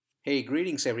Hey,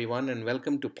 greetings everyone, and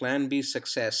welcome to Plan B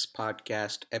Success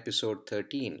Podcast, episode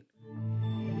 13.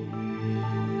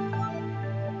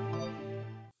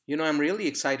 I'm really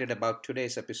excited about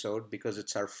today's episode because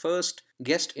it's our first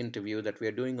guest interview that we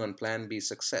are doing on Plan B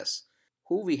Success.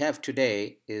 Who we have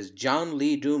today is John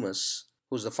Lee Dumas,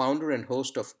 who's the founder and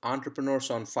host of Entrepreneurs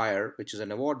on Fire, which is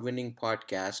an award winning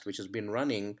podcast which has been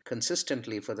running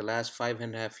consistently for the last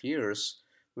 5.5 years,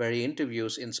 where he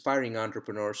interviews inspiring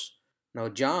entrepreneurs. Now,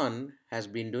 John has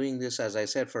been doing this, as I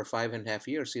said, for 5.5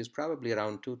 years. He's probably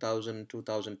around 2,000,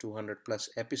 2,200 plus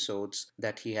episodes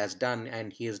that he has done,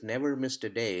 and he has never missed a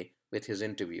day with his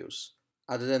interviews.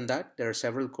 Other than that, there are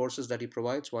several courses that he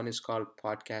provides. One is called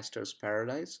Podcaster's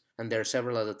Paradise, and there are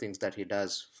several other things that he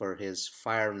does for his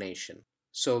Fire Nation.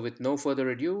 So, with no further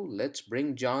ado, let's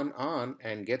bring John on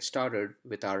and get started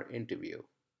with our interview.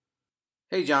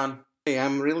 Hey, John. Hey,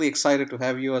 I'm really excited to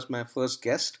have you as my first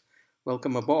guest.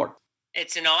 Welcome aboard.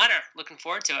 It's an honor. Looking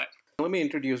forward to it. Let me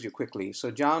introduce you quickly.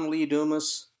 So, John Lee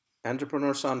Dumas,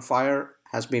 Entrepreneurs on Fire,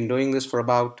 has been doing this for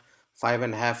about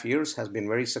 5.5 years, has been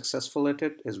very successful at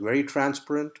it, is very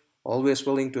transparent, always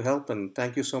willing to help, and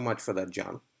thank you so much for that,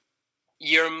 John.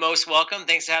 You're most welcome.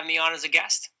 Thanks for having me on as a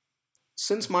guest.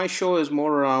 Since my show is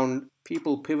more around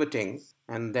people pivoting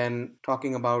and then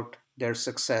talking about their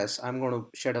success, I'm going to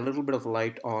shed a little bit of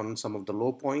light on some of the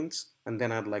low points, and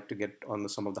then I'd like to get on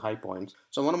some of the high points.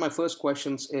 So, one of my first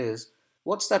questions is,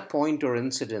 what's that point or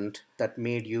incident that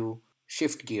made you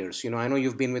shift gears? I know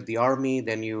you've been with the Army,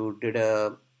 then you did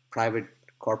a private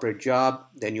corporate job,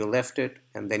 then you left it,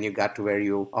 and then you got to where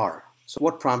you are. So,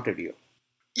 what prompted you?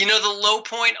 The low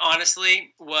point,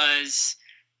 honestly, was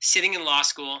sitting in law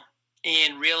school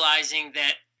and realizing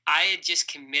that I had just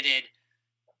committed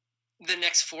the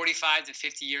next 45 to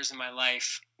 50 years of my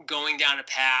life going down a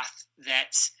path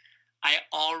that I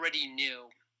already knew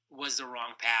was the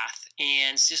wrong path.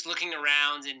 And just looking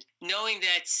around and knowing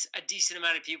that a decent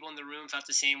amount of people in the room felt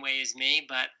the same way as me,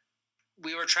 but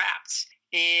we were trapped.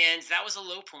 And that was a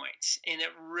low point. And it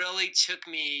really took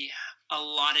me a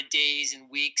lot of days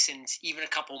and weeks and even a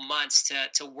couple months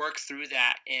to work through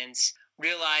that and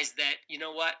realized that,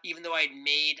 even though I'd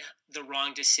made the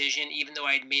wrong decision, even though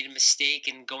I'd made a mistake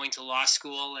in going to law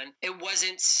school, and it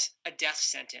wasn't a death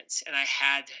sentence, and I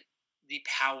had the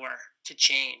power to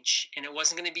change. And it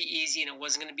wasn't going to be easy, and it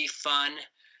wasn't going to be fun,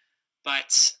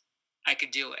 but I could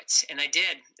do it. And I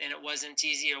did. And it wasn't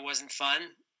easy or it wasn't fun,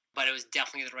 but it was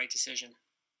definitely the right decision.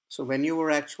 So, when you were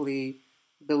actually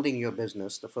building your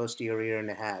business the first year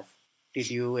and a half, did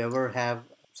you ever have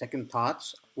second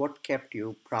thoughts? What kept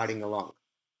you prodding along?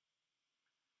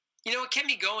 What kept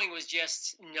me going was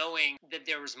just knowing that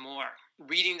there was more.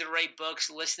 Reading the right books,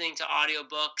 listening to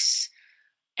audiobooks,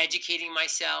 educating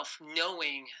myself,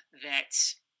 knowing that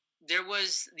there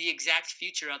was the exact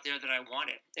future out there that I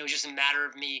wanted. It was just a matter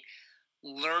of me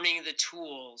learning the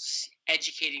tools,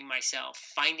 educating myself,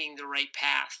 finding the right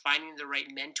path, finding the right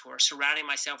mentor, surrounding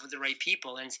myself with the right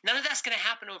people. And none of that's going to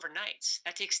happen overnight.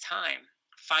 That takes time.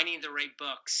 Finding the right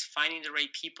books, finding the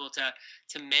right people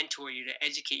to mentor you, to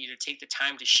educate you, to take the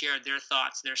time to share their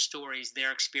thoughts, their stories,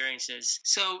 their experiences.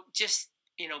 So just,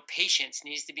 patience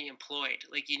needs to be employed.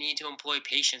 Like, you need to employ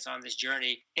patience on this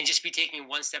journey and just be taking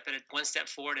one step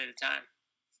forward at a time.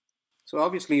 So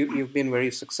obviously you've been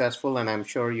very successful, and I'm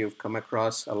sure you've come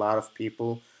across a lot of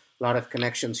people, a lot of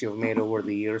connections you've made over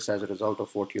the years as a result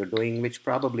of what you're doing, which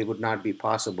probably would not be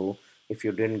possible if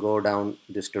you didn't go down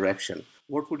this direction.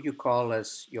 What would you call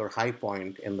as your high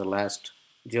point in the last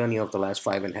journey of the last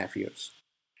 5.5 years?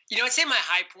 I'd say my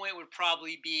high point would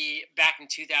probably be back in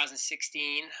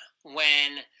 2016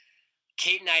 when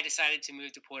Kate and I decided to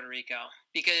move to Puerto Rico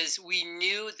because we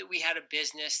knew that we had a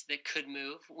business that could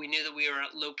move. We knew that we were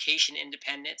location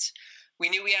independent. We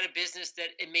knew we had a business that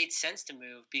it made sense to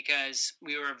move because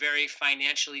we were very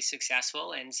financially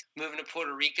successful, and moving to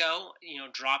Puerto Rico,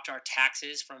 dropped our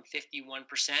taxes from 51%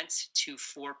 to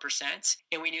 4%.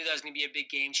 And we knew that was going to be a big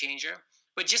game changer.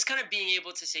 But just kind of being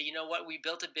able to say, you know what, we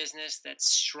built a business that's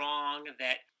strong,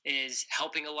 that is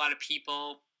helping a lot of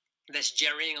people, that's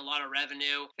generating a lot of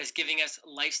revenue, that's giving us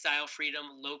lifestyle freedom,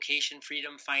 location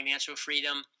freedom, financial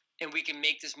freedom, and we can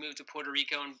make this move to Puerto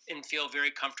Rico and feel very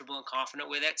comfortable and confident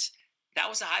with it. That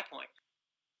was a high point.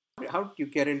 How did you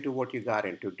get into what you got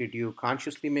into? Did you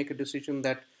consciously make a decision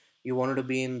that you wanted to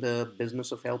be in the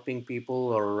business of helping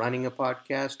people or running a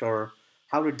podcast, or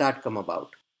how did that come about?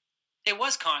 It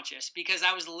was conscious because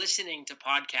I was listening to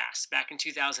podcasts back in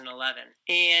 2011,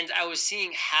 and I was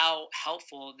seeing how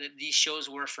helpful that these shows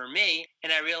were for me.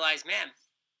 And I realized, man,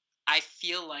 I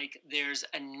feel like there's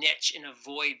a niche and a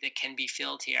void that can be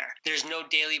filled here. There's no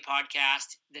daily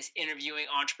podcast that's interviewing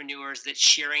entrepreneurs, that's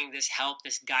sharing this help,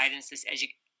 this guidance, this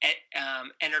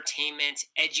entertainment,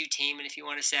 edutainment, if you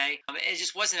want to say. It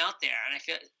just wasn't out there, and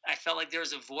I felt like there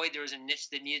was a void, there was a niche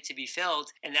that needed to be filled,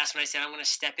 and that's when I said I'm going to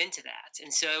step into that.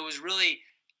 And so it was really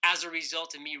as a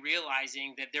result of me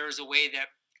realizing that there was a way that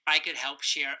I could help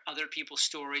share other people's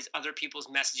stories, other people's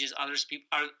messages,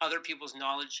 other people's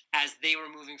knowledge as they were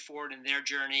moving forward in their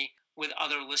journey with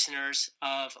other listeners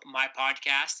of my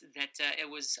podcast, that it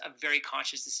was a very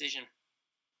conscious decision.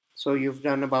 So you've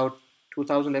done about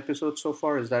 2,000 episodes so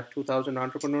far. Is that 2,000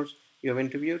 entrepreneurs you have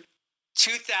interviewed?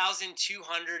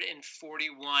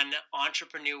 2,241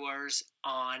 entrepreneurs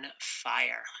on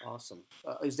fire. Awesome.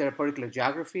 Is there a particular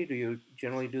geography? Do you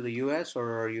generally do the U.S.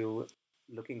 or are you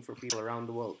looking for people around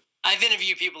the world? I've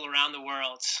interviewed people around the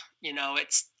world. You know,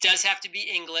 it does have to be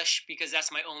English because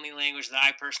that's my only language that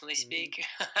I personally speak,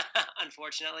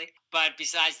 unfortunately. But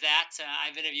besides that,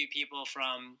 I've interviewed people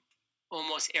from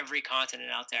almost every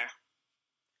continent out there.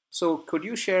 So could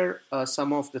you share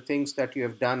some of the things that you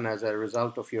have done as a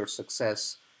result of your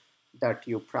success that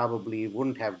you probably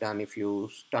wouldn't have done if you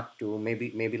stuck to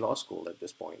maybe law school at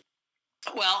this point?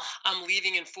 Well, I'm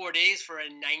leaving in 4 days for a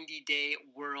 90-day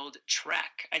world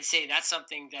trek. I'd say that's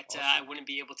something that Awesome. I wouldn't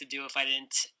be able to do if I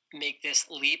didn't make this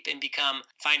leap and become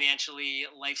financially,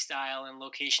 lifestyle, and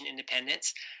location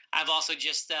independent. I've also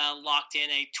just locked in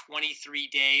a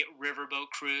 23-day riverboat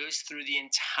cruise through the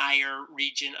entire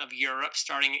region of Europe,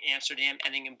 starting in Amsterdam,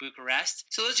 ending in Bucharest.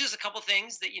 So those are just a couple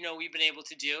things that, you know, we've been able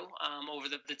to do over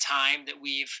the time that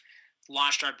we've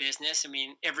launched our business. I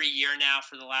mean, every year now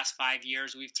for the last 5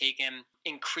 years, we've taken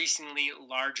increasingly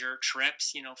larger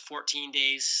trips, you know, 14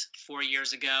 days 4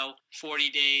 years ago, 40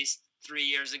 days 3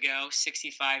 years ago,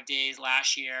 65 days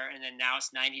last year, and then now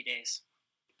it's 90 days.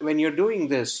 When you're doing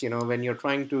this, when you're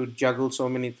trying to juggle so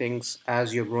many things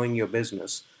as you're growing your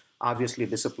business, obviously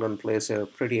discipline plays a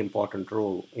pretty important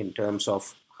role in terms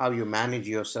of how you manage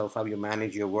yourself, how you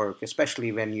manage your work,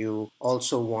 especially when you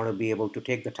also want to be able to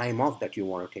take the time off that you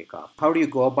want to take off. How do you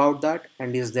go about that?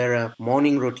 And is there a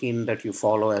morning routine that you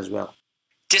follow as well?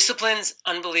 Discipline's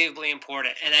unbelievably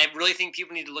important. And I really think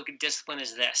people need to look at discipline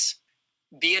as this.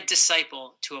 Be a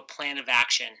disciple to a plan of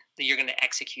action that you're going to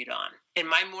execute on. And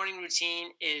my morning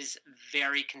routine is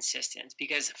very consistent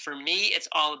because for me, it's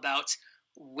all about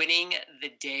winning the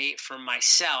day for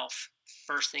myself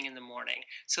first thing in the morning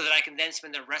so that I can then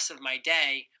spend the rest of my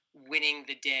day winning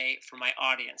the day for my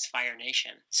audience, Fire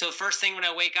Nation. So first thing when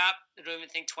I wake up, I don't even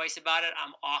think twice about it.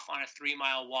 I'm off on a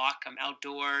 3-mile walk. I'm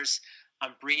outdoors.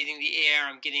 I'm breathing the air.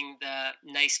 I'm getting the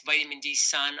nice vitamin D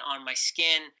sun on my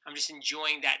skin. I'm just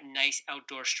enjoying that nice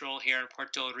outdoor stroll here in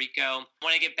Puerto Rico.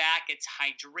 When I get back, it's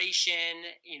hydration.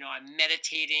 You know, I'm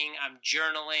meditating. I'm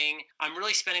journaling. I'm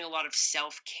really spending a lot of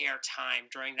self-care time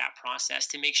during that process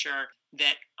to make sure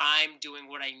that I'm doing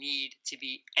what I need to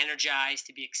be energized,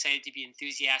 to be excited, to be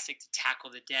enthusiastic, to tackle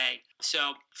the day.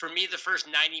 So for me, the first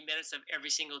 90 minutes of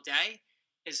every single day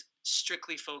is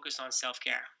strictly focused on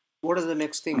self-care. What are the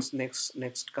next things,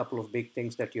 next couple of big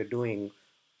things that you're doing,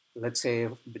 let's say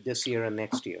this year and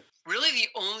next year? Really the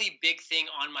only big thing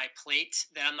on my plate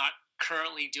that I'm not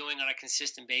currently doing on a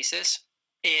consistent basis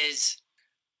is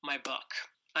my book.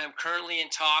 I'm currently in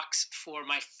talks for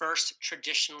my first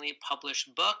traditionally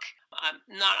published book.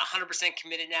 I'm not 100%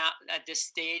 committed now at this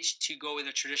stage to go with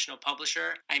a traditional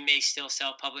publisher. I may still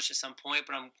self-publish at some point,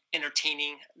 but I'm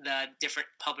entertaining the different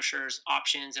publishers'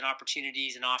 options and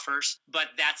opportunities and offers.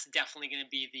 But that's definitely going to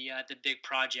be the big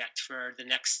project for the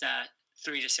next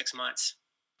 3 to 6 months.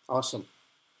 Awesome.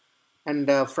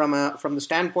 And from the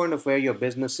standpoint of where your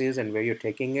business is and where you're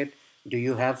taking it, do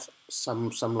you have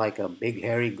some like a big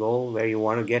hairy goal where you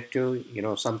want to get to?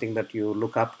 Something that you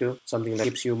look up to, something that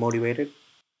keeps you motivated?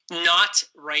 Not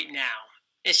right now.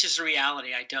 It's just a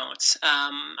reality. I don't.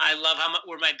 I love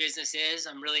where my business is.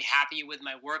 I'm really happy with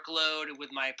my workload,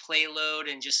 with my play load,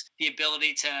 and just the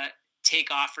ability to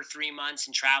take off for 3 months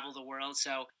and travel the world.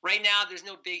 So right now, there's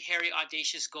no big, hairy,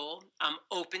 audacious goal. I'm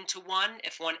open to one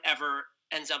if one ever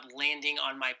ends up landing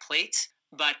on my plate.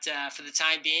 But for the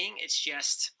time being, it's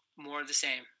just more of the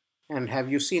same. And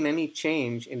have you seen any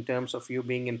change in terms of you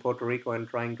being in Puerto Rico and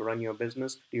trying to run your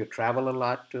business? Do you travel a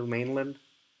lot to mainland?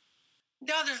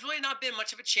 No, there's really not been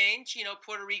much of a change. You know,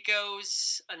 Puerto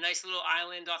Rico's a nice little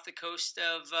island off the coast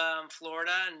of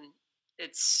Florida, and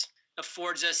it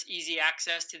affords us easy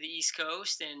access to the East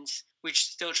Coast, and we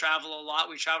still travel a lot.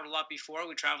 We traveled a lot before.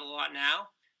 We travel a lot now.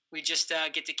 We just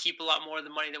get to keep a lot more of the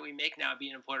money that we make now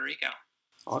being in Puerto Rico.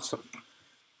 Awesome.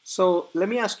 So let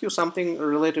me ask you something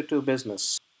related to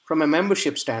business. From a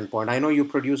membership standpoint, I know you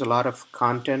produce a lot of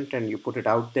content and you put it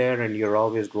out there and you're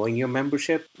always growing your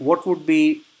membership. What would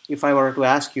be, if I were to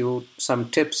ask you some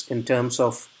tips in terms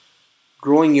of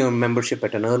growing your membership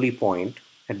at an early point,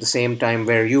 at the same time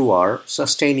where you are,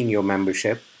 sustaining your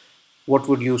membership, what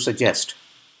would you suggest?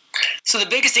 So the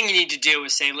biggest thing you need to do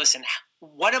is say, listen,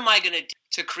 what am I going to do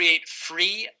to create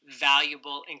free,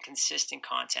 valuable, and consistent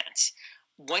content?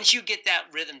 Once you get that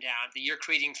rhythm down, that you're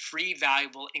creating free,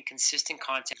 valuable, and consistent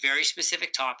content, very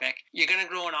specific topic, you're going to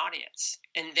grow an audience.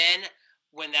 And then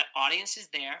when that audience is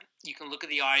there, you can look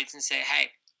at the audience and say, hey,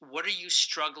 what are you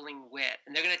struggling with?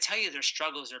 And they're going to tell you their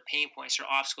struggles, their pain points, their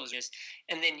obstacles.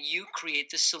 And then you create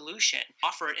the solution.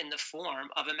 Offer it in the form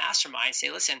of a mastermind.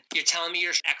 Say, listen, you're telling me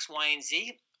you're X, Y, and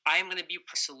Z. I'm going to be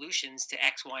solutions to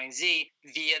X, Y, and Z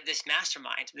via this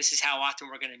mastermind. This is how often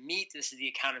we're going to meet. This is the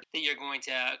account that you're going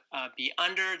to be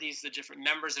under. These are the different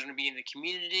members that are going to be in the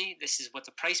community. This is what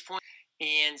the price point.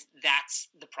 And that's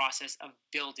the process of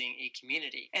building a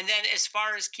community. And then as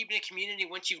far as keeping a community,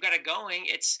 once you've got it going,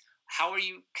 it's how are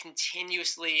you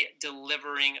continuously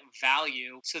delivering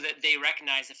value so that they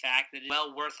recognize the fact that it's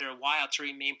well worth their while to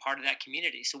remain part of that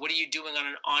community? So what are you doing on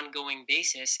an ongoing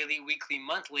basis, daily, weekly,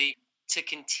 monthly, to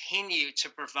continue to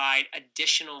provide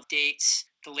additional dates,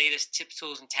 the latest tips,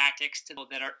 tools, and tactics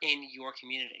that are in your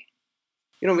community?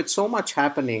 With so much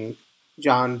happening,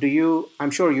 John,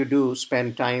 I'm sure you do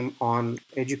spend time on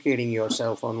educating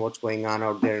yourself on what's going on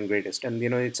out there in Greatest. And,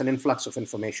 it's an influx of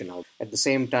information out. At the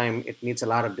same time, it needs a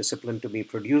lot of discipline to be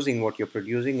producing what you're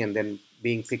producing and then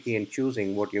being picky and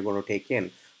choosing what you're going to take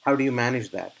in. How do you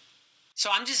manage that? So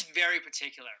I'm just very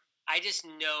particular. I just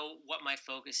know what my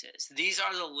focus is. These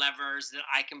are the levers that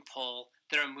I can pull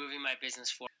that are moving my business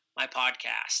forward. My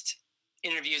podcast,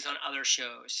 interviews on other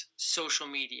shows, social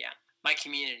media, my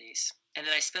communities. And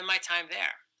then I spend my time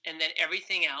there. And then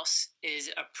everything else is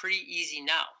a pretty easy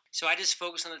no. So I just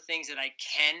focus on the things that I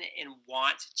can and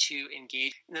want to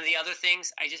engage. And then the other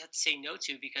things I just have to say no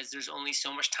to because there's only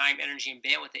so much time, energy, and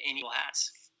bandwidth that anyone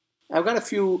has. I've got a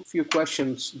few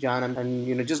questions, John,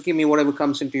 and just give me whatever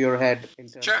comes into your head in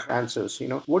terms of answers.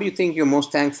 What do you think you're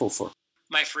most thankful for?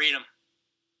 My freedom.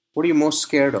 What are you most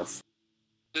scared of?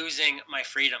 Losing my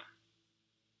freedom.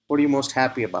 What are you most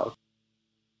happy about?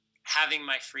 Having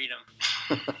my freedom.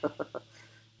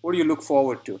 What do you look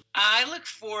forward to? I look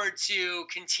forward to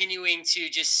continuing to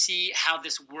just see how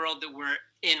this world that we're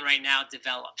in right now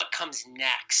develops. What comes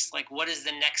next? Like, what is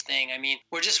the next thing? I mean,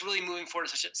 we're just really moving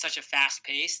forward at such a fast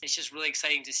pace. It's just really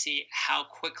exciting to see how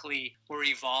quickly we're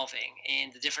evolving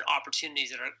and the different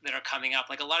opportunities that are coming up.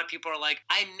 Like, a lot of people are like,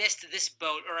 I missed this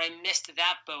boat or I missed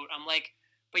that boat. I'm like,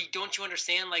 but don't you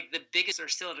understand? Like, the biggest are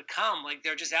still to come. Like,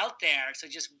 they're just out there. So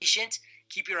just be patient,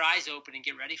 keep your eyes open, and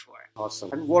get ready for it.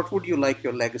 Awesome. And what would you like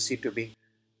your legacy to be?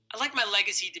 I'd like my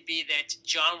legacy to be that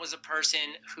John was a person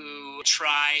who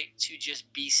tried to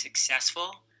just be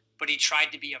successful, but he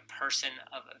tried to be a person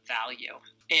of value.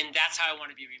 And that's how I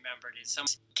want to be remembered, is someone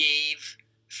gave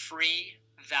free,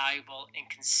 valuable, and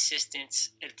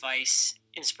consistent advice,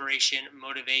 inspiration,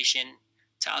 motivation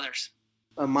to others.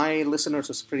 My listeners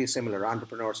are pretty similar,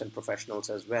 entrepreneurs and professionals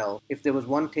as well. If there was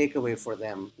one takeaway for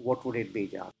them, what would it be,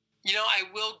 John? I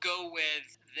will go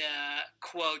with the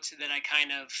quote that I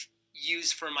kind of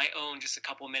used for my own just a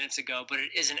couple of minutes ago, but it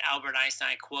is an Albert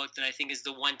Einstein quote that I think is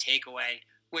the one takeaway,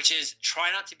 which is try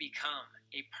not to become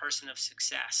a person of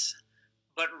success,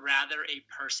 but rather a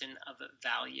person of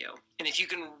value. And if you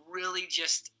can really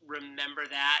just remember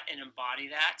that and embody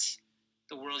that,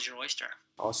 the world's your oyster.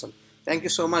 Awesome. Thank you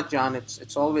so much, John.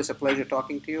 It's always a pleasure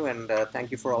talking to you, and thank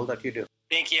you for all that you do.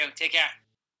 Thank you. Take care.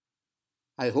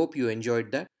 I hope you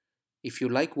enjoyed that. If you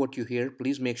like what you hear,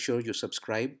 please make sure you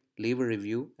subscribe, leave a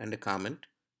review and a comment,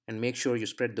 and make sure you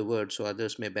spread the word so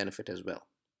others may benefit as well.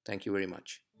 Thank you very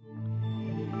much.